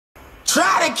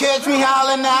Try to catch me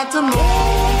howling at the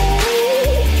moon.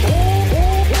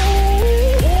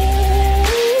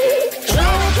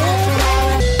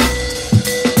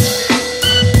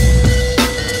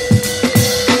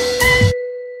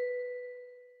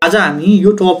 आज हामी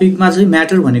यो टपिकमा चाहिँ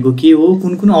म्याटर भनेको के हो,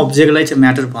 कुन कुन अब्जेक्टलाई चाहिँ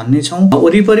म्याटर भन्ने छौं,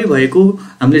 वरिपरि भएको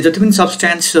हामीले जति पनि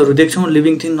सब्स्टेन्सेसहरु देख्छौं,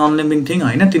 living thing non living thing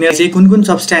हैन, तिनीहरु चाहिँ कुन कुन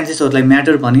सब्स्टेन्सेसहरुलाई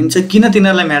म्याटर भनिन्छ, किन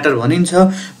तिनीहरुलाई म्याटर भनिन्छ,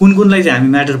 कुन कुनलाई चाहिँ हामी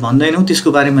म्याटर भन्दैनौं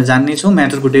त्यसको बारेमा जान्ने छौं,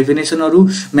 म्याटरको डेफिनेसनहरु,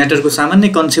 म्याटरको सामान्य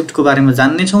कन्सेप्टको बारेमा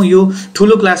जान्ने छौं। यो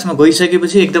ठूलो क्लासमा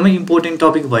गइसकेपछि एकदमै इम्पोर्टेन्ट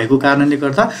टपिक भएको कारणले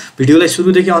गर्दा भिडियोलाई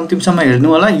सुरुदेखि अन्तिमसम्म हेर्नु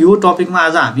होला। यो टपिकमा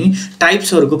आज हामी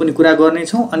टाइप्सहरुको पनि कुरा गर्ने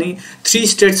छौं अनि 3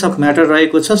 स्टेट्स अफ म्याटर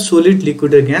रहेको छ, सोलिड,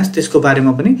 लिक्विड र ग्यास, त्यसको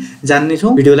बारेमा पनि जान्ने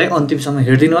छौं। भिडियोलाई अन्तिमसम्म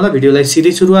हेर्दिनु होला। भिडियोलाई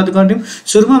सिधै सुरुवात गर्दियौं।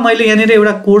 सुरुमा मैले यहाँनेर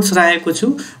एउटा कोट्स राखेको छु।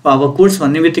 अब कोट्स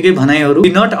भन्नेबित्तिकै भनाइहरु, be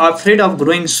not afraid of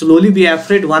growing slowly, be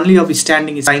afraid only of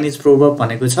standing, Chinese proverb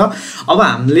भनेको छ। अब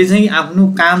हामीले चाहिँ आफ्नो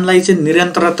कामलाई चाहिँ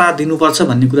निरन्तरता दिनुपर्छ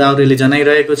भन्ने कुराहरुले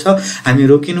जनाइरहेको छ। हामी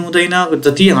रोकिनु हुँदैन,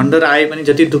 जति हन्डर आए पनि,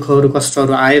 जति दुःखहरु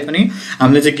कष्टहरु आए पनि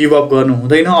हामीले चाहिँ गिभ अप गर्नु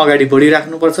हुँदैन, अगाडि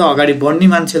बढिराख्नुपर्छ। अगाडि बढ्ने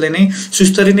मान्छेले नै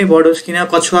सुस्तरी नै बढोस् किन,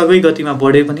 कछुवाकै गतिमा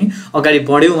बढे पनि अगाडि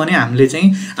बढ्यौ भने हामीले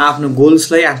चाहिँ आफ्नो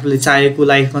गोल्सलाई, आफूले चाहेको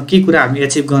लाइफमा के कुरा हामी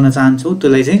अचिभ गर्न चाहन्छौं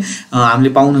त्यसलाई चाहिँ हामीले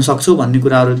पाउन सक्छौं भन्ने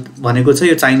कुराहरु भनेको छ।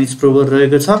 यो चाइनिज प्रोभर्ब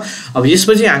रहेको छ। अब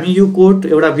यसपछि हामी यो कोट,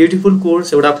 एउटा ब्युटिफुल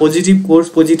कोट्स, एउटा positive quotes,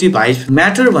 positive vibes.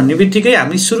 Matter भन्नेबित्तिकै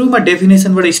हामी सुरुमा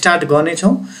डेफिनेसनबाट स्टार्ट गर्ने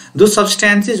छौं। दो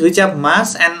सब्स्टेन्सेस which have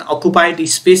mass and occupied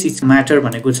space is matter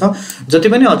भनेको छ। जति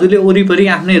पनि हजुरले वरिपरि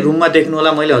आफ्नै रुममा देख्नु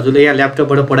होला, मैले हजुरले यहाँ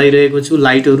ल्यापटपबाट पढाइरहेको छु,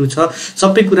 लाइटहरु छ,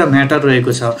 सबै कुरा म्याटर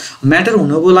रहेको छ। म्याटर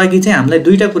हुनको लागि चाहिँ हामीलाई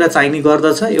दुईटा कुरा चाहिने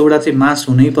गर्दछ। एउटा चाहिँ मास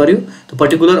हुनै पर्यो, त्यो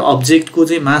पर्टिकुलर अब्जेक्टको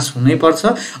चाहिँ मास हुनै पर्छ,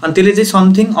 अनि त्यसले चाहिँ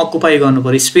समथिङ अकुपाई गर्नु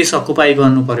पर्यो, स्पेस अकुपाई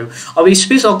गर्नु पर्यो। अब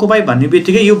स्पेस अकुपाई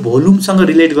भन्नेबित्तिकै यो भोल्युमसँग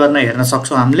रिलेट गर्न हेर्न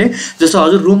सक्छौं हामीले। जस्तो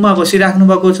हजुर रुममा बसिराख्नु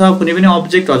भएको छ, कुनै पनि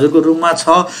अब्जेक्ट हजुरको रुममा छ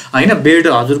हैन, बेड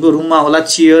हजुरको रुममा होला,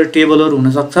 चेयर टेबलहरु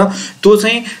हुन सक्छ,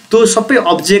 त्यो सबै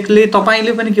अब्जेक्टले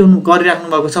तपाईले पनि के गरिराख्नु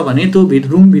भएको छ भने त्यो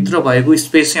रुम भित्र भएको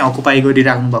स्पेस चाहिँ अकुपाई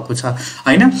गरिराख्नु भएको छ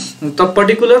हैन। त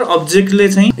पर्टिकुलर अब्जेक्टले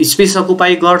चाहिँ स्पेस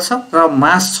अकुपाई गर्छ र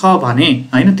मास छ भने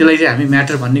हैन, त्यसलाई चाहिँ हामी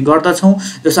म्याटर भन्ने गर्दछौं।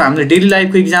 जस्तो हामीले डेली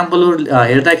लाइफको एक्जाम्पलहरु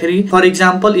हेर्दाखेरि, for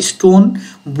example stone,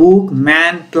 book,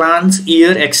 man, plants,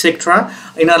 year etcetera,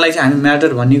 यिनीहरुलाई चाहिँ हामी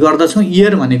म्याटर भन्ने गर्दछौं।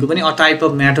 इयर भनेको पनि अ टाइप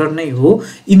अफ म्याटर नै हो।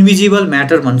 इन्भिजिबल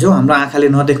म्याटर भन्छौं, हाम्रो आँखाले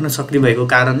नदेख्न सक्ने भएको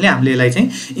कारणले हामीले यसलाई चाहिँ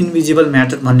इन्भिजिबल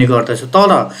म्याटर भन्ने गर्दछौं।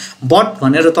 तर बट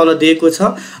भनेर तल दिएको छ,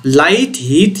 light,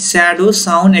 hit, shadow,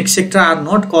 sound etcetera are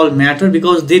not called matter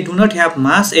because they do not have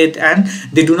mass and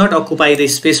they do not occupy the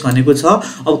space भनेको छ।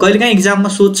 अब कहिलेकाहीँ एक्जाममा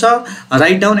सोध्छ,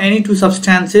 write down any 2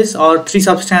 सब्स्टेन्सेस or 3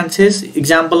 सब्स्टेन्सेस,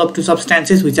 example of 2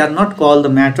 सब्स्टेन्सेस which are not called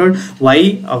the matter, why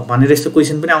भनेर यस्तो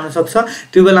question पनि आउन सक्छ।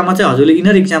 त्यो बेलामा चाहिँ हजुरले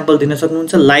इनर एक्जाम्पल दिन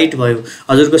सक्नुहुन्छ। लाइट भयो,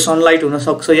 हजुरको सनलाइट हुन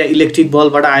सक्छ, या इलेक्ट्रिक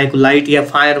बल्बबाट आएको लाइट, या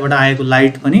फायरबाट आएको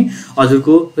लाइट पनि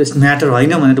हजुरको म्याटर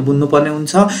होइन भनेर बुझ्नुपर्ने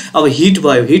हुन्छ। अब हिट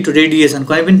भयो, हिट रेडिएसन,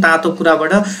 कुनै पनि तातो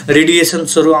कुराबाट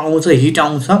रेडिएसन्सहरु आउँछ, हिट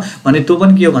आउँछ भने त्यो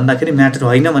पनि के हो भन्दाखेरि म्याटर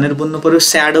होइन भनेर बुझ्नु पर्यो।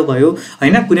 स्याडो भयो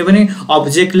हैन, कुनै पनि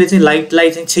अब्जेक्टले चाहिँ लाइटलाई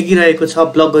चाहिँ छेकिरहेको छ,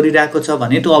 ब्लक गरिरहेको छ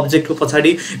भने त्यो अब्जेक्टको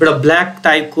पछाडी एउटा ब्ल्याक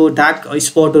टाइपको डार्क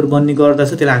स्पटहरु बन्ने गर्दछ,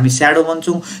 त्यसलाई हामी स्याडो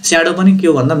भन्छौं। स्याडो पनि के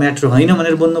हो भन्दा म्याटर होइन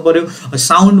भनेर बुझ्नु पर्यो।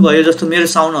 साउन्ड भयो, जस्तो मेरो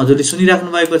साउन्ड हजुरले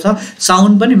सुनिराख्नु भएको छ,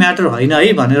 साउन्ड पनि म्याटर होइन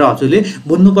है भनेर हजुरले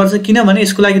बुझ्नुपर्छ। किनभने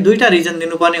यसको लागि दुईटा रिजन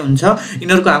दिनुपर्ने हुन्छ।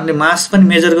 यिनीहरुको हामीले मास पनि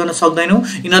मेजर गर्न सक्दैनौं,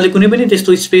 यिनीहरुले कुनै पनि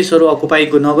त्यस्तो स्पेसहरु अकुपाई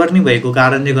नगर्ने भएको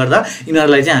कारणले गर्दा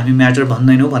यिनीहरुलाई चाहिँ हामी म्याटर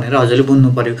भन्दैनौं भनेर हजुरले बुझ्नु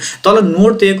पर्यो। तल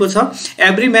नोट दिएको छ,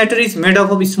 every matter is made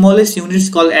up of smallest units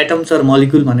called atoms or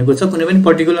molecule भनेको छ। कुनै पनि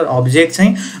पर्टिकुलर अब्जेक्ट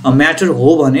चाहिँ म्याटर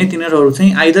हो भने तिनीहरु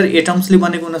चाहिँ आइदर एटम्सले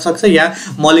बनेको हुन सक्छ या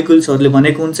मलिक्युल्सहरुले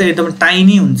बनेको हुन्छ। एकदम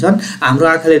टाइनी हुन्छन्, हाम्रो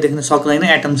आँखाले देख्न सक्दैन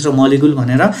एटम्स र मलिक्युल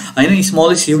भनेर हैन,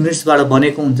 स्मलेस्ट युनिट्सबाट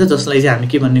बनेको हुन्छ, जसलाई चाहिँ हामी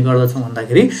के भन्ने गर्दछौं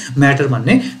भन्दाखेरि म्याटर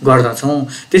भन्ने गर्दछौं।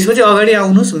 त्यसपछि अगाडि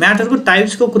आउनुस्, म्याटरको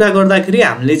टाइप्सको कुरा गर्दाखेरि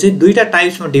हामीले चाहिँ दुईटा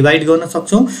टाइप्समा डिवाइड गर्न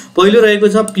सक्छौं। पहिलो रहेको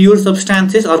छ प्योर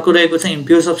सब्स्टेन्सेस, अर्को रहेको छ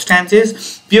इम्प्योर सब्स्टेन्सेस।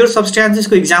 प्योर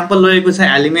सब्स्टेन्सेसको एक्जाम्पल रहेको छ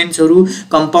एलिमेन्ट्सहरु,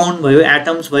 कम्पाउन्ड भयो,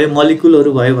 एटम्स भयो,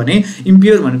 मलिक्युलहरु भयो भने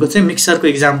इम्प्योर भनेको चाहिँ मिक्सचरको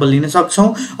एक्जाम्पल लिन सक्छौं।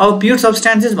 अब प्योर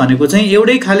सब्स्टेन्सेस भनेको चाहिँ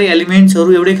एउटै खाले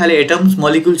एलिमेन्ट्सहरु, एउटै खाले एटम्स,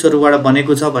 मलिक्युल्सहरुबाट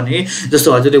बनेको छ भने,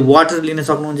 जस्तो हजुरले वाटर लिन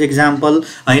सक्नुहुन्छ एक्जाम्पल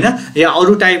हैन, या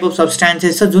अरु टाइप अफ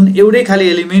सब्स्टेन्सेस छ जुन एउटै खाले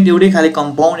एलिमेन्ट, एउटै खाले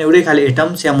कम्पाउन्ड, एउटै खाले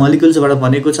एटम्स या मलिक्युल्सबाट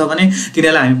बनेको छ भने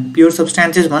तिनीलाई हामी प्योर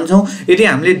सब्स्टेन्सेस भन्छौं। यदि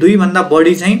हामीले दुई भन्दा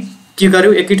बढी चाहिँ के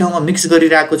गर्यो एकै ठाउँमा मिक्स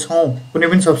गरिरहेको छौँ कुनै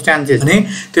पनि सब्स्टान्सेस भने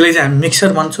त्यसलाई चाहिँ हामी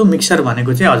मिक्सर भन्छौँ। मिक्सर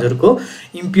भनेको चाहिँ हजुरको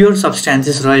इम्प्योर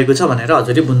सब्स्टान्सेस रहेको छ भनेर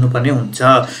हजुरले बुझ्नुपर्ने हुन्छ।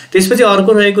 त्यसपछि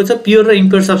अर्को रहेको छ प्योर र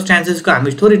इम्प्योर सब्स्टान्सेसको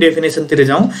हामी थोरै डेफिनेसनतिर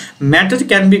जाउँ। Matter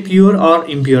can be pure or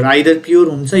impure, either pure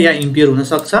हुन्छ या इम्प्योर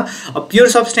हुनसक्छ। प्योर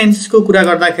सब्स्टान्सेसको कुरा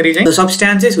गर्दाखेरि चाहिँ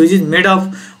सब्स्टान्सेस which is made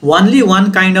of only one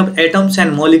kind of atoms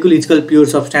and molecule is called pure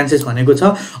सब्स्टान्सेस भनेको छ।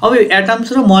 अब यो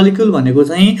एटम्स र मोलिक्युल भनेको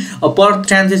चाहिँ पर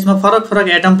सब्स्टान्सेसमा फरक फरक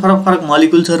एटम फरक फरक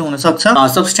मोलिक्युल्सहरू हुनसक्छ।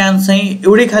 सब्स्टान्स चाहिँ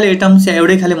एउटै खाले एटम्स या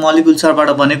एउटै खाले मोलिक्युल्सबाट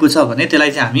बनेको छ भने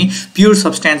त्यसलाई चाहिँ हामी प्योर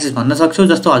सब्स्टान्सेस भन्न सक्छौँ।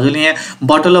 जस्तो हजुरले यहाँ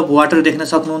बोतल अफ वाटर देख्न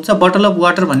सक्नुहुन्छ। बोतल अफ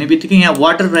वाटर भन्ने बित्तिकै यहाँ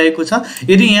वाटर रहेको छ।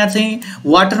 यदि यहाँ चाहिँ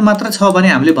वाटर मात्र छ भने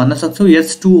हामीले भन्न सक्छौँ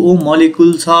H2O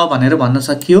मोलिक्युल छ भनेर भन्न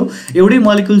सकियो। एउटै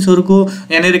मोलिक्युल्सहरूको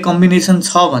यहाँनिर कम्बिनेसन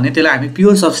छ भने त्यसलाई हामी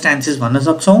प्योर सब्स्टान्सेस भन्न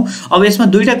सक्छौँ। अब यसमा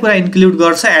दुईटा कुरा इन्क्लुड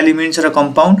गर्छ, एलिमेन्ट्स र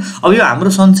कम्पाउन्ड। अब यो हाम्रो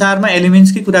संसारमा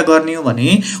एलिमेन्ट्सकै कुरा गर्ने हो भने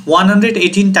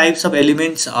 118 टाइप्स अफ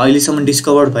एलिमेन्ट्स अहिलेसम्म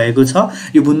डिस्कभर्ड भएको छ।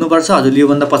 यो बुझ्नुपर्छ, हजुरले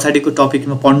योभन्दा पछाडिको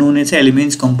टपिकमा पढ्नुहुनेछ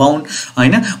एलिमेन्ट्स, कम्पाउन्ड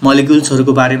होइन,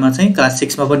 मोलिक्युल्सहरूको बारेमा चाहिँ क्लास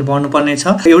 6 मा पनि पढ्नुपर्ने छ।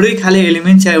 एउटै खाले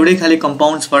एलिमेन्ट्स या एउटै खाले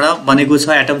कम्पाउन्ड्सबाट बनेको छ,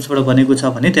 एटम्सबाट बनेको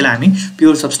छ भने त्यसलाई हामी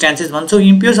प्योर सब्स्टान्सेस भन्छौँ।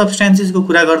 इम्प्योर सब्स्टान्सेसको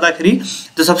कुरा गर्दाखेरि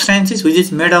the सब्स्टान्सेस which is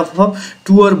made of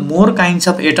 2 or more kinds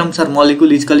of atoms or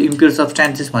molecule is called impure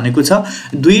सब्स्टान्सेस भनेको छ।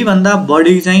 दुईभन्दा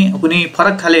बढी चाहिँ कुनै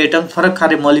फरक खाले एटम फरक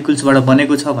खाले मोलिक्युल्सबाट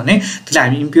बनेको छ भने त्यसलाई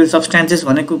हामी इम्प्योर सब्स्टान्सेस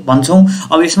भनेको भन्छौँ।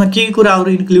 अब यसमा के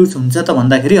कुराहरू इन्क्लुड हुन्छ त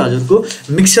भन्दाखेरि हजुरको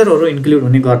मिक्सरहरू इन्क्लुड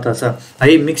हुने गर्दछ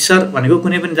है। मिक्सर भनेको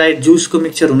कुनै पनि चाहे जुसको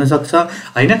मिक्सर हुनसक्छ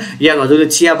होइन, या हजुरले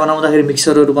चिया बनाउँदाखेरि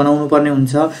मिक्सरहरू बनाउनु पर्ने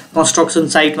हुन्छ। कन्स्ट्रक्सन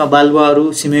साइटमा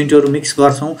बालुवाहरू सिमेन्टहरू मिक्स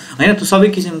गर्छौँ होइन, त्यो सबै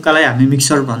किसिमकालाई हामी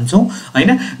मिक्सर भन्छौँ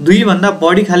होइन। दुईभन्दा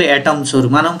बढी खाले एटम्सहरू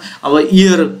मानौँ, अब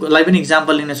एयरलाई पनि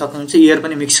इक्जाम्पल लिन सक्नुहुन्छ। एयर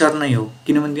पनि मिक्सर नै हो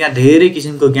किनभने त्यहाँ धेरै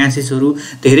किसिमको ग्यासेसहरू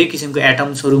धेरै किसिमको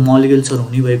एटम्सहरू मोलिक्युल्सहरू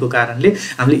हुने भएको कारणले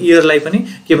हामीले एयरलाई पनि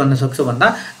के भन्न सक्छौँ भन्दा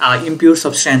इम्प्योर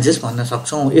सब्स्टान्सेस भन्न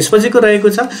सक्छौँ। यसपछिको रहेको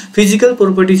छ फिजिकल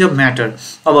प्रोपर्टिज अफ म्याटर।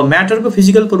 अब म्याटरको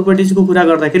फिजिकल प्रोपर्टिजको कुरा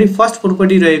गर्दाखेरि फर्स्ट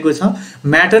प्रोपर्टी रहेको छ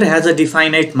म्याटर हेज अ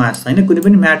डिफाइनाइट मास होइन। कुनै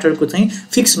पनि म्याटरको चाहिँ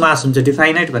फिक्स मास हुन्छ।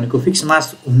 डिफाइनाइट भनेको फिक्स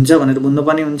मास हुन्छ भनेर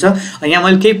बुझ्नुपर्ने हुन्छ। यहाँ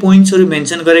मैले केही पोइन्ट्सहरू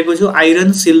मेन्सन गरेको छु।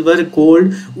 Iron, silver,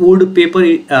 gold, would, paper,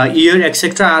 air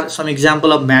etcetera are some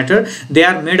example of matter. They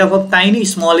are made of tiny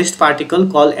smallest particle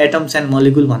call atoms and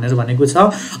molecule भनेर भनेको छ।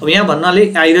 अब यहाँ भन्नाले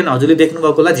आइरन हजुरले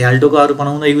देख्नुभएको होला झ्यालडोकाहरू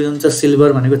बनाउँदा युज हुन्छ।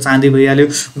 सिल्भर भनेको चाँदी भइहाल्यो,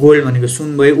 गोल्ड भनेको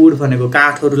सुन भयो, वुड भनेको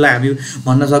काठहरूलाई हामी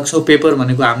भन्न सक्छौँ। पेपर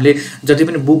भनेको हामीले जति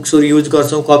पनि बुक्सहरू युज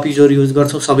गर्छौँ, कपिजहरू युज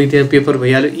गर्छौँ सबै त्यो पेपर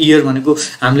भइहाल्यो। इयर भनेको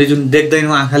हामीले जुन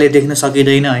देख्दैनौँ, आँखाले देख्न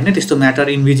सकिँदैन होइन, त्यस्तो म्याटर,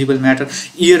 इन्भिजिबल म्याटर।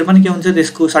 इयर पनि के हुन्छ,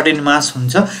 त्यसको सर्टेन मास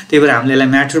हुन्छ, त्यही भएर हामीले यसलाई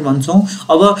म्याटर भन्छौँ।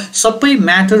 अब सबै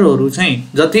म्याटरहरू चाहिँ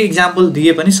जति इक्जाम्पल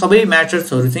दिए पनि सबै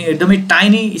म्याटर्सहरू चाहिँ एकदमै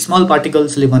टाइनी स्मल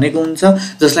पार्टिकल्सले बनेको हुन्छ,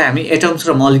 जसलाई हामी एटम्स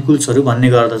र मोलिक्युल्सहरू भन्ने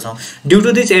गर्दछौँ। Due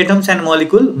to this atoms and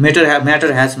molecule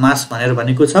matter ह्याज मास भनेर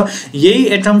भनेको छ। यही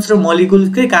एटम्स र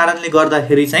मोलिक्युलकै कारणले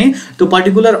गर्दाखेरि चाहिँ त्यो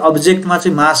पर्टिकुलर अब्जेक्टमा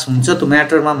चाहिँ मास हुन्छ, त्यो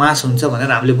म्याटरमा मास हुन्छ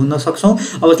भनेर हामीले बुझ्न सक्छौँ।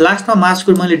 अब लास्टमा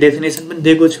मासको मैले डेफिनेसन पनि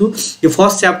दिएको छु। यो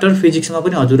फर्स्ट च्याप्टर फिजिक्समा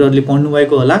पनि हजुरहरूले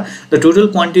पढ्नुभएको होला। The total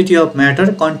quantity of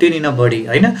matter content in a body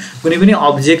होइन। कुनै पनि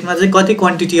अब्जेक्टमा चाहिँ कति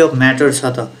क्वान्टिटी अफ म्याटर छ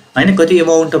त होइन, कति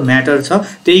एमाउन्ट अफ म्याटर छ,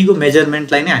 त्यहीको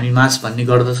मेजरमेन्टलाई नै हामी मास भन्ने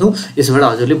गर्दछौँ। यसबाट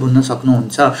हजुरले बुझ्न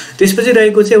सक्नुहुन्छ। त्यसपछि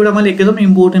रहेको चाहिँ एउटा मैले एकदम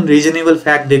इम्पोर्टेन्ट रिजनेबल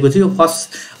फ्याक्ट दिएको छु। यो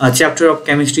फर्स्ट च्याप्टर अफ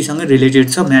केमिस्ट्रीसँग रिलेटेड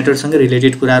छ, म्याटरसँग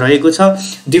रिलेटेड कुरा रहेको छ।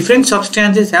 Different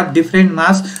सब्स्टान्सेस have different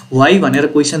mass. Why भनेर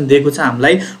क्वेसन दिएको छ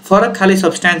हामीलाई। फरक खाले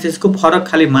सब्स्टान्सेसको फरक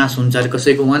खाले मास हुन्छ,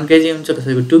 कसैको 1 kg हुन्छ,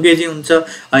 कसैको 2 kg हुन्छ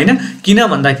होइन। किन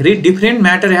भन्दाखेरि different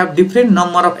matter have different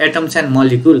number of atoms and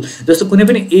molecule. जस्तो कुनै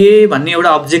पनि ए भन्ने एउटा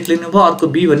अब्जेक्ट लिनुभयो, अर्को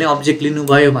बी भन्ने अब्जेक्ट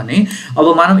लिनुभयो भने अब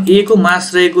मानौँ ए को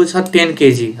मास रहेको छ 10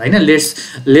 kg होइन।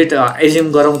 लेट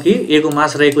एज्युम गरौँ कि ए को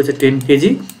मास रहेको छ 10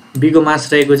 kg, बी को मास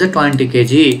रहेको छ 20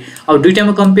 kg। अब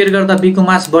दुईटामा कम्पेयर गर्दा बी को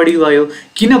मास बढी भयो।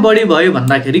 किन बढी भयो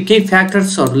भन्दाखेरि केही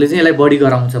फ्याक्टर्सहरूले चाहिँ यसलाई बढी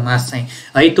गराउँछ मास चाहिँ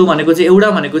है। त्यो भनेको चाहिँ एउटा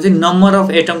भनेको चाहिँ number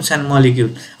of atoms and molecule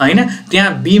होइन।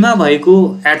 त्यहाँ बीमा भएको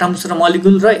एटम्स र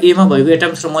मोलिक्युल र एमा भएको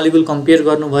एटम्स र मोलिक्युल कम्पेयर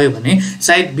गर्नुभयो भने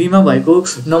सायद बीमा भएको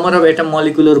नम्बर अफ एटम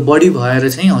मोलिक्युलहरू बढी भएर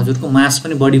चाहिँ हजुरको मास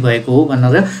पनि बढी भएको हो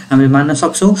भनेर हामीले मान्न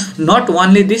सक्छौँ। Not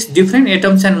only this, different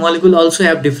atoms and molecule also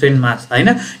have different मास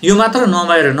होइन। यो मात्र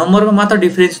नभएर, नम्बरमा मात्र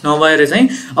डिफ्रेन्स नभएर चाहिँ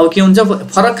अब के हुन्छ,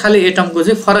 फरक खाले एटमको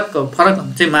चाहिँ फरक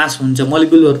चाहिँ मास हुन्छ,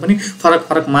 मोलिक्युलहरू पनि फरक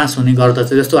फरक मास हुने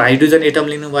गर्दछ। जस्तो हाइड्रोजन एटम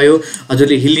लिनुभयो,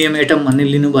 हजुरले हिलियम एटम भन्ने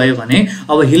लिनुभयो भने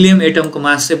अब हिलियम एटमको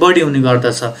मास चाहिँ बढी हुने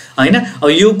गर्दछ होइन। अब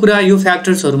यो कुरा, यो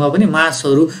फ्याक्टर्सहरूमा पनि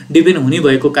मासहरू डिपेन्ड हुने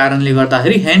भएको कारणले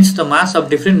गर्दाखेरि hence the mass of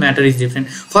different matter is different.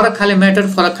 फरक खाले म्याटर,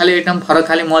 फरक खाले एटम, फरक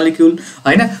खाले मोलिक्युल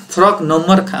होइन, फरक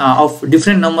number of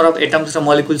different number of atoms र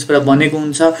मोलिक्युल्सबाट बनेको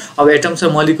हुन्छ। अब एटम्स र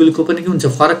मोलिक्युलको पनि के हुन्छ,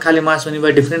 फरक खाले मास हुने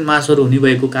भए डिफ्रेन्ट मासहरु हुने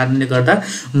भएको कारणले गर्दा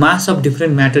mass of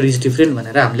different matter is different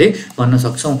भनेर हामीले भन्न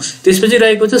सक्छौं। त्यसपछि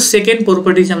रहेको छ सेकेन्ड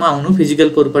प्रोपर्टिजमा आउनु physical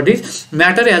properties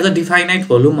matter as a definite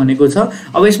volume भनेको छ।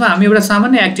 अब यसमा हामी एउटा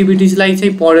सामान्य एक्टिभिटिजलाई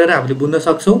चाहिँ पढेर हामीले बुझ्न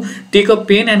सक्छौं। Take a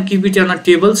pain and keep it on a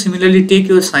table, similarly take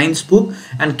your science book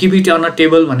and keep it on a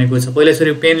table भनेको छ। पहिला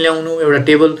यसरी पेन ल्याउनु, एउटा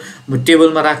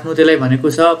टेबलमा राख्नु त्यसलाई भनेको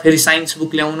छ। फेरि साइन्स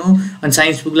बुक ल्याउनु अनि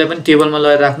साइन्स बुकलाई पनि टेबलमा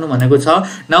लगाएर राख्नु भनेको छ।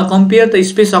 Now compare the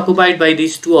space occupied by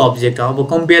this to object. अब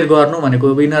कम्पेयर गर्नु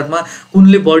भनेको यिनीहरुमा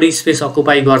कुनले बढी स्पेस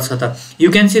अकुपाई गर्छ त।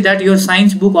 You can see that your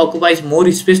science book occupies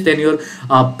more space then your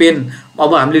pain.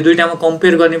 अब हामीले दुईटामा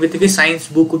कम्पेयर गर्ने बित्तिकै साइन्स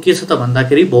बुकको के छ त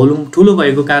भन्दाखेरि भोल्युम ठुलो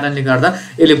भएको कारणले गर्दा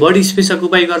यसले बढी स्पेस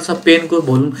अकुपाई गर्छ, पेनको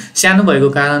भोल्युम सानो भएको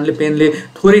कारणले पेनले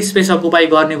थोरै स्पेस अकुपाई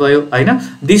गर्ने भयो हैन।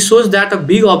 This shows that a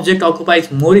big object occupies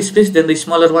more space then the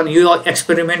smaller वन। यो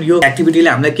एक्सपेरिमेन्ट यो एक्टिभिटीले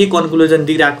हामीलाई के कन्क्लुजन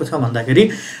दिइराको छ भन्दाखेरि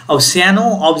अब सानो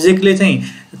अब्जेक्टले चाहिँ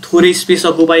थोरै स्पेस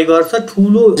अकुपाई गर्छ,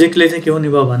 ठुलो अब्जेक्टले चाहिँ के हुने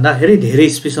भयो भन्दाखेरि धेरै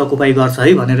स्पेस अकुपाई गर्छ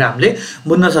है भनेर हामीले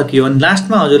बुझ्न सकियो। अनि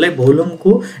लास्टमा हजुरलाई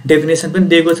भोल्युमको डेफिनेसन पनि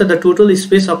दिएको छ। The total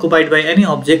space occupied by any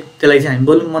object, त्यसलाई चाहिँ हामी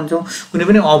भोल्युम भन्छौँ। कुनै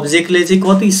पनि अब्जेक्टले चाहिँ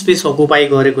कति स्पेस अकुपाई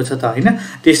गरेको छ त हैन,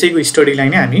 त्यसैको स्टडीलाई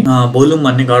नै हामी भोल्युम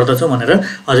भन्ने गर्दछौँ भनेर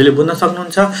हजुरले बुझ्न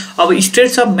सक्नुहुन्छ। अब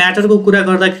स्टेट्स अफ म्याटरको कुरा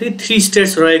गर्दाखेरि 3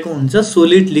 स्टेट्स रहेको हुन्छ,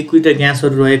 सोलिड, लिक्विड र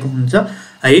ग्यासहरु रहेको हुन्छ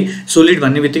है। सोलिड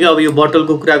भन्ने बित्तिकै अब यो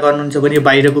बोतलको कुरा गर्नुहुन्छ भने यो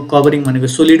बाहिरको कभरिङ भनेको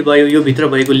सोलिड भयो, यो भित्र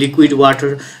भएको लिक्विड वाटर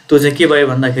त्यो चाहिँ के भयो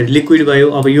भन्दाखेरि लिक्विड भयो।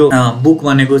 अब यो बुक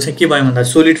भनेको चाहिँ के भयो भन्दा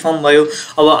सोलिड फर्म भयो।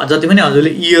 अब जति पनि हजुरले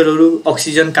एयरहरु,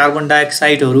 अक्सिजन, कार्बन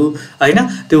डाइअक्साइडहरु हैन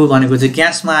त्यो भनेको चाहिँ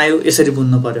ग्यासमा आयो, यसरी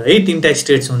बुझ्नु पर्यो है। 3टा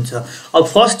स्टेट्स हुन्छ। अब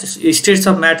फर्स्ट स्टेट्स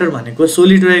अफ म्याटर भनेको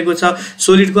सोलिड रहेको छ।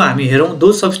 सोलिडको हामी हेरौँ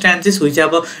दो सब्स्टेन्सेस which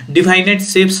have defined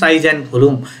shape, size and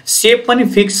volume. Shape पनि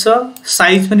फिक्स छ,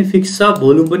 साइज पनि फिक्स छ,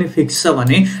 भोल्युम पनि फिक्स छ भने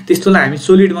त्यस्तोलाई हामी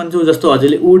सोलिड भन्छौँ। जस्तो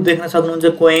हजुरले वुड देख्न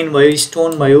सक्नुहुन्छ, कोइन भयो,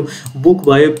 स्टोन भयो, बुक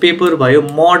भयो, पेपर भयो,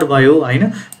 मड भयो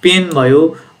हैन, पेन भयो,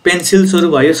 पेन्सिल्सहरु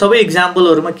भयो। सबै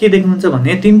एक्जाम्पलहरुमा के देख्नुहुन्छ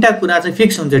भने 3टा कुरा चाहिँ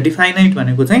फिक्स हुन्छ। डिफाइनाइट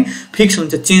भनेको चाहिँ फिक्स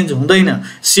हुन्छ, चेन्ज हुँदैन।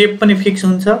 शेप पनि फिक्स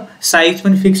हुन्छ, साइज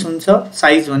पनि फिक्स हुन्छ।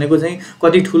 साइज भनेको चाहिँ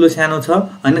कति ठुलो सानो छ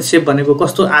हैन, शेप भनेको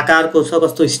कस्तो आकारको छ,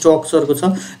 कस्तो स्ट्रक्चरको छ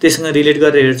त्यससँग रिलेट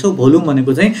गरेर हेर्छौं। भोल्युम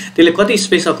भनेको चाहिँ त्यसले कति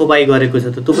स्पेस अकुपाई गरेको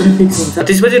छ त त्यो पनि फिक्स हुन्छ।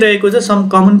 त्यसपछि रहेको छ सम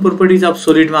कमन प्रोपर्टिज अफ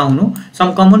सोलिडमा आउनु।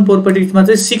 सम कमन प्रोपर्टिजमा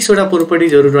चाहिँ 6 वटा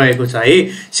प्रोपर्टिजहरु रहेको छ है।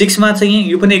 6 मा चाहिँ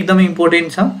यो पनि एकदमै इम्पोर्टेन्ट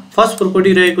छ। फर्स्ट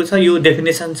प्रोपर्टी रहेको छ यो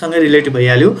डेफिनेसन सँग रिलेट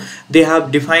भइहाल्यो। They have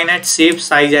definite shape,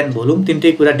 size and volume.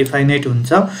 3टै कुरा डिफाइनाइट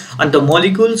हुन्छ। अनि the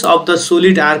molecules of the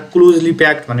solid are closely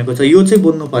packed भनेको छ। यो चाहिँ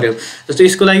बुझ्नु पर्यो। जस्तो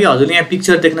यसको लागि हजुरले यहाँ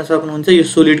पिक्चर देख्न सक्नुहुन्छ, यो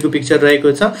सोलिडको पिक्चर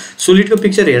रहेको छ। सोलिडको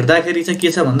पिक्चर हेर्दाखेरि चाहिँ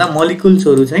के छ भन्दा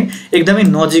मोलिक्युल्सहरु चाहिँ एकदमै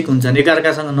नजिक हुन्छन्,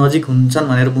 एकअर्कासँग नजिक हुन्छन्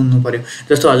भनेर बुझ्नु पर्यो।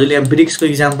 जस्तो हजुरले यहाँ ब्रिक्सको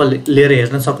एक्जाम्पल लिएर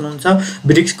हेर्न सक्नुहुन्छ।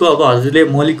 ब्रिक्सको अब हजुरले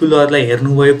मोलिक्युलहरुलाई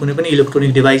हेर्नुभयो कुनै पनि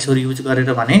इलेक्ट्रोनिक डिभाइसहरु युज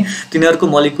गरेर भने तिनीहरुको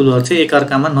मोलिक्युलहरु चाहिँ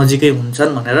एकअर्कामा नजिकै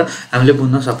हुन्छन् भनेर हामीले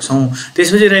बुझ्न सक्छौं।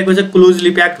 त्यसपछि रहेको छ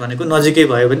क्लोजली प्याक्ड भनेको नजिकै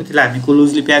भयो भने त्यसलाई हामी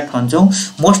closely packed भन्छौं।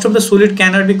 Most of the solid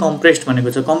cannot be compressed भनेको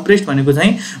छ। कम्प्रेस्ड भनेको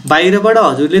चाहिँ बाहिरबाट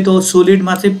हजुरले त्यो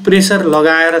सोलिडमा चाहिँ प्रेसर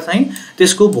लगाएर चाहिँ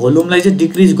त्यसको भोल्युमलाई चाहिँ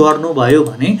डिक्रिज गर्नुभयो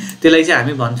भने त्यसलाई चाहिँ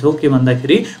हामी भन्छौं के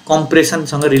भन्दाखेरि कम्प्रेसन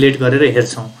सँग रिलेट गरेर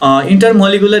हेर्छौं।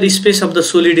 Intermolecular space of the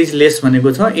solid is lace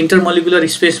भनेको छ। इन्टरमोलिकुलर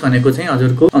स्पेस भनेको चाहिँ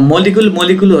हजुरको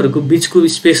मोलिकुलहरुको बीचको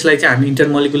स्पेसलाई चाहिँ हामी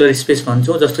इन्टरमोलिकुलर स्पेस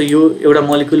भन्छौं। जस्तो यो एउटा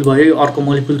मोलिकुल भयो, अर्को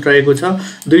मोलिकुल रहेको छ,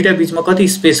 दुईटा बीचमा कति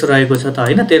स्पेस रहेको छ त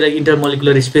हैन, त्यसलाई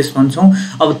इन्टरमोलिकुलर स्पेस भन्छौं।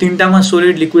 अब तीनटामा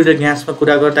सोलिड, लिक्विड र ग्यासमा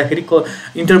कुरा गर्दाखेरि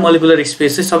इन्टरमोलिकुलर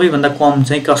स्पेस चाहिँ सबैभन्दा कम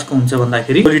चाहिँ कसको हुन्छ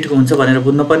भन्दाखेरि सोलिडको हुन्छ भनेर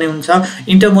बुझ्न पर्ने हुन्छ।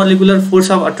 Intermolecular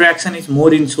force of attraction is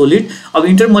more in solid. अब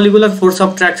इन्टरमोलिकुलर फोर्स अफ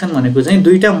अट्र्याक्सन भनेको चाहिँ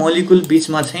दुईटा मोलिकुल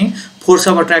बीचमा चाहिँ फोर्स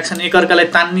अफ अट्र्याक्सन एकअर्कालाई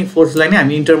तान्ने फोर्सलाई नै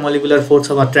हामी इन्टरमोलिकुलर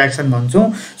फोर्स अफ अट्र्याक्सन भन्छौं।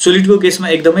 सोलिडको केसमा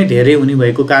एकदमै धेरै हुने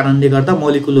भएको कारणले गर्दा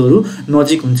मोलिकुलहरु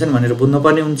नजिक हुन्छन् भनेर बुझ्न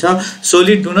पर्ने हुन्छ।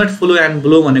 Solid do not flow and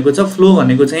blow भनेको छ। फ्लो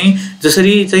भनेको चाहिँ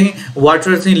जसरी चाहिँ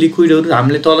वाटर चाहिँ लिक्विडहरु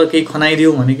हामीले तल केही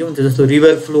खनाइदियो भने के हुन्छ, जस्तो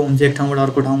रिभर फ्लो हुन्छ एक ठाउँबाट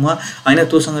अर्को ठाउँमा हैन,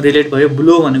 त्योसँग रिलेट भयो।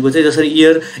 ब्लो भनेको चाहिँ जसरी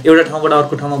एयर एउटा ठाउँबाट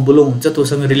अर्को ठाउँमा ब्लो हुन्छ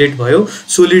त्योसँग रिलेट भयो।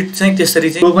 सोलिड चाहिँ त्यसरी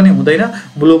चाहिँ फ्लो पनि हुँदैन,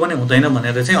 ब्लो पनि हुँदैन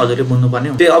भनेर चाहिँ हजुरले बुझ्नु पर्ने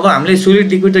हुन्छ। अब हामीले सोलिड,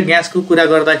 लिक्विड र ग्यास को कुरा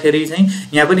गर्दाखेरि चाहिँ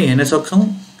यहाँ पनि हेर्न सक्छौं।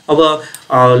 अब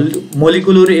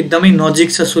मोलिकुलहरु एकदमै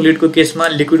नजिक छ सोलिडको केसमा,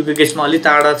 लिक्विडको केसमा अलि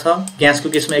टाढा छ, ग्यासको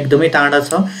केसमा एकदमै टाढा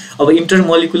छ। अब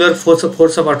इन्टरमोलिकुलर फोर्स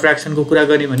अफ अट्र्याक्सनको कुरा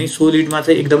गर्ने भने सोलिडमा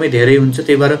चाहिँ एकदमै धेरै हुन्छ,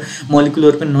 त्यही भएर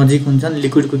मोलिकुलहरु पनि नजिक हुन्छन्।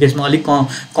 लिक्विडको केसमा अलि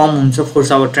कम हुन्छ,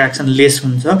 फोर्स अफ अट्र्याक्सन लेस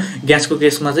हुन्छ। ग्यासको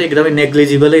केसमा चाहिँ एकदमै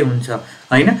नेग्लिजिबलै हुन्छ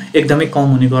हैन, एकदमै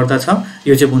कम हुने गर्दछ।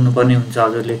 यो चाहिँ बुझ्नु पर्ने हुन्छ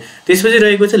हजुरले। त्यसपछि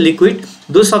रहेको छ लिक्विड।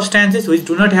 दो सब्स्टेन्सेस which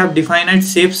do not have definite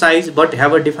shape, size but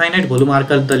have a definite volume are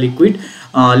called the liquid.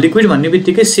 Liquid भन्ने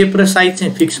बित्तिकै सेप र साइज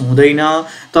चाहिँ फिक्स हुँदैन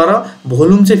तर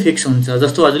भोल्युम चाहिँ फिक्स हुन्छ।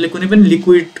 जस्तो हजुरले कुनै पनि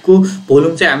लिक्विडको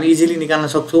भोल्युम चाहिँ हामी इजिली निकाल्न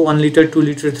सक्छौँ 1 litre 2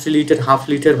 litre 3 litre half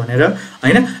litre भनेर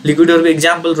हैन। लिक्विडहरुको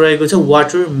एक्जाम्पल रहेको छ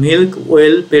water, milk,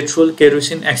 oil, petrol,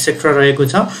 kerosene etcetera रहेको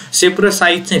छ। सेप र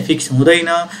साइज चाहिँ फिक्स हुँदैन।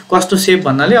 कस्तो सेप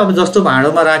भन्नाले अब जस्तो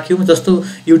भाँडोमा राख्यौं, जस्तो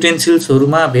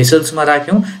युटेन्सिल्सहरुमा भेसल्समा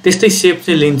राख्यौं त्यस्तै सेप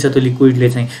चाहिँ लिन्छ त्यो लिक्विडले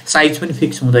चाहिँ, साइज पनि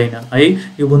फिक्स हुँदैन है,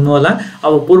 यो बुझ्नु होला।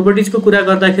 अब प्रोपर्टिजको कुरा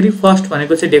गर्दाखेरि फर्स्ट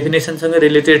भनेको चाहिँ डेफिनेसनसँग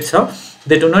रिलेटेड छ।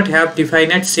 They do not have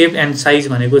definite shape and size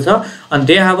भनेको छ अनि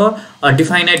they have a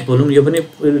definite volume, यो पनि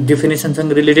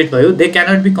डेफिनेसनसँग रिलेटेड भयो। दे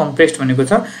क्यानट बी कम्प्रेस्ड भनेको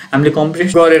छ हामीले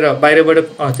कम्प्रेस गरेर बाहिरबाट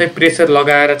चाहिँ प्रेसर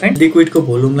लगाएर चाहिँ लिक्विडको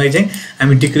भोल्युमलाई चाहिँ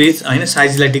हामी डिक्रिज हैन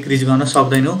साइजलाई डिक्रिज गर्न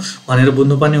सक्दैनौं भनेर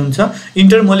बुझ्नुपर्ने हुन्छ।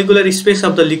 Intermolecular space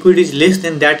of the liquid is less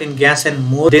than that in gas and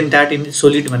more than that in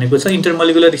solid भनेको छ।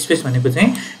 इन्टरमोलिकुलर स्पेस भनेको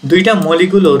चाहिँ दुईटा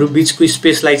मोलिकुलहरु बीचको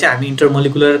स्पेसलाई चाहिँ हामी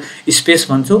इन्टरमोलिकुलर स्पेस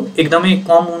भन्छौं। एकदमै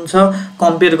कम हुन्छ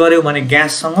कम्पेयर गर्यौं भने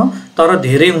ग्याससँग, तर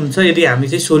धेरै हुन्छ यदि हामी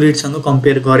चाहिँ सोलिडसँग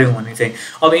कम्पेयर गर्यौं भने चाहिँ।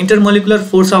 अब intermolecular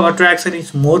force of attraction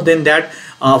is more than that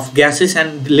of gases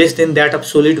and less than that of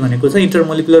solid भनेको छ।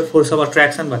 इन्टरमोलिकुलर फोर्स अफ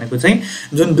अट्र्याक्सन भनेको चाहिँ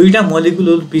जुन दुईटा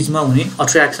मोलिकुलहरु बीचमा हुने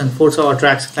अट्र्याक्सन, फोर्स अफ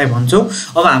अट्र्याक्सनलाई भन्छौं।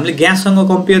 अब हामीले ग्याससँग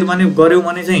कम्पेयर गर्यौं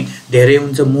भने चाहिँ धेरै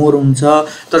हुन्छ, मोर हुन्छ,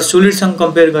 तर सोलिडसँग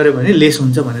कम्पेयर गर्यो भने लेस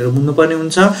हुन्छ भनेर बुझ्नुपर्ने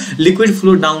हुन्छ। लिक्विड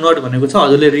फ्लो डाउनवर्ड भनेको छ।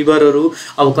 हजुरले रिभरहरु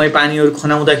अब कहीँ पानीहरु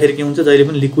खनाउँदाखेरि के हुन्छ, जहिले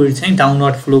पनि लिक्विड चाहिँ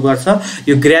डाउनवर्ड फ्लो गर्छ,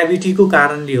 यो ग्रेभिटीको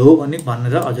कारणले हो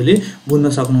भनेर हजुरले बुझ्न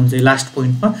सक्नुहुन्छ। लास्ट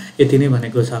पोइन्टमा यति नै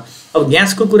भनेको छ। अब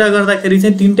ग्यासको कुरा गर्दाखेरि चाहिँ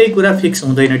तीनटै कुरा फिक्स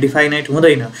हुँदैन, डिफाइनाइट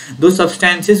हुँदैन। दो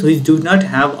सब्स्टेन्सेस which do not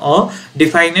have a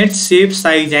definite shape,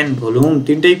 size and volume,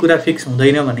 तीनटै कुरा फिक्स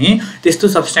हुँदैन भने त्यस्तो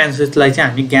सब्स्टेन्सेसलाई चाहिँ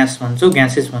हामी gas भन्छौं,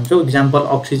 gases भन्छौं। Example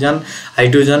oxygen,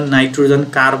 hydrogen, nitrogen,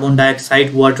 carbon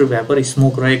dioxide, water vapour,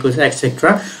 smoke रहेको छ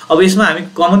एक्सेट्रा। अब यसमा हामी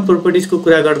कमन प्रोपर्टिजको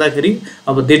कुरा गर्दाखेरि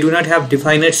अब they do not have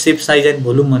definite shape, size and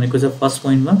volume भनेको छ फर्स्ट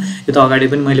पोइन्टमा। यो त अगाडि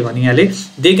पनि मैले भनिहालेँ।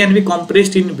 They can be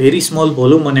compressed in very small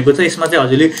volume भनेको छ। यसमा चाहिँ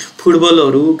हजुरले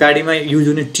फुटबलहरु, गाडीमा युज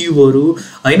हुने ट्युबहरु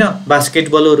हैन,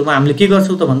 बास्केटबलहरुमा हामीले के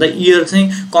गर्छौं त भन्दा एयर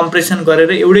चाहिँ कम्प्रेसन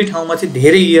गरेर एउटै ठाउँमा चाहिँ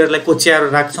धेरै एयरलाई कोच्याएर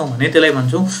राख्छौं भने त्यसलाई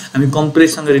भन्छौं हामी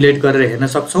कम्प्रेससँग रिलेट गरेर हेर्न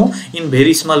सक्छौं। इन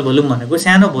भेरी स्मल भोल्युम भनेको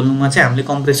सानो भोल्युममा चाहिँ हामीले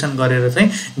कम्प्रेसन गरेर चाहिँ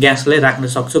ग्यासलाई राख्न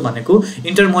सक्छौं भनेको।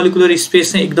 इन्टरमोलिकुलर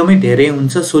स्पेस चाहिँ एकदमै धेरै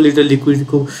हुन्छ सोलिड र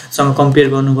लिक्विडको सँग कम्पेयर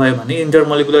गर्नुभयो भने।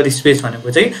 इन्टरमोलिकुलर स्पेस भनेको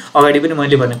चाहिँ अगाडि पनि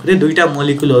मैले भनेको थिएँ दुईटा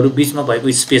मोलिकुलहरु बीचमा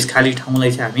भएको स्पेस, खाली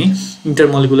ठाउँलाई चाहिँ हामी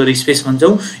intermolecular space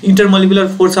भन्छौं। Intermolecular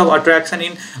force of attraction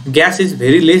in gas is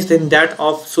very less than that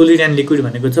of solid and liquid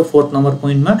भनेको छ फोर्थ नम्बर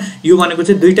पोइन्टमा। यो भनेको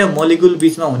चाहिँ दुईटा मोलिकुल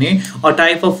बीचमा हुने a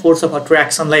type of force of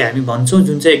अट्र्याक्सनलाई हामी भन्छौं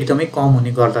जुन चाहिँ एकदमै कम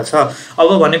हुने गर्दछ।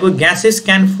 अब भनेको gases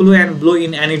can flow and blow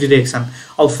in any direction.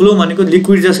 अब फ्लो भनेको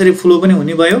लिक्विड जसरी फ्लो पनि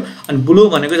हुने भयो अनि ब्लो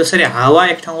भनेको जसरी हावा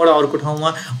एक ठाउँबाट अर्को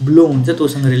ठाउँमा ब्लो हुन्छ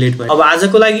त्योसँग रिलेट भयो। अब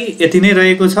आजको लागि यति नै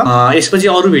रहेको छ। यसपछि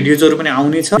अरु भिडियोजहरु पनि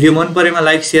आउने छ। भिडियो मन परेमा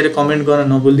लाइक, शेयर, कमेन्ट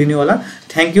गर्न नभुल्दिनु होला।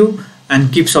 Thank you and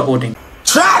keep supporting.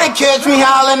 Try to catch me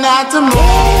howling at the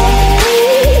moon.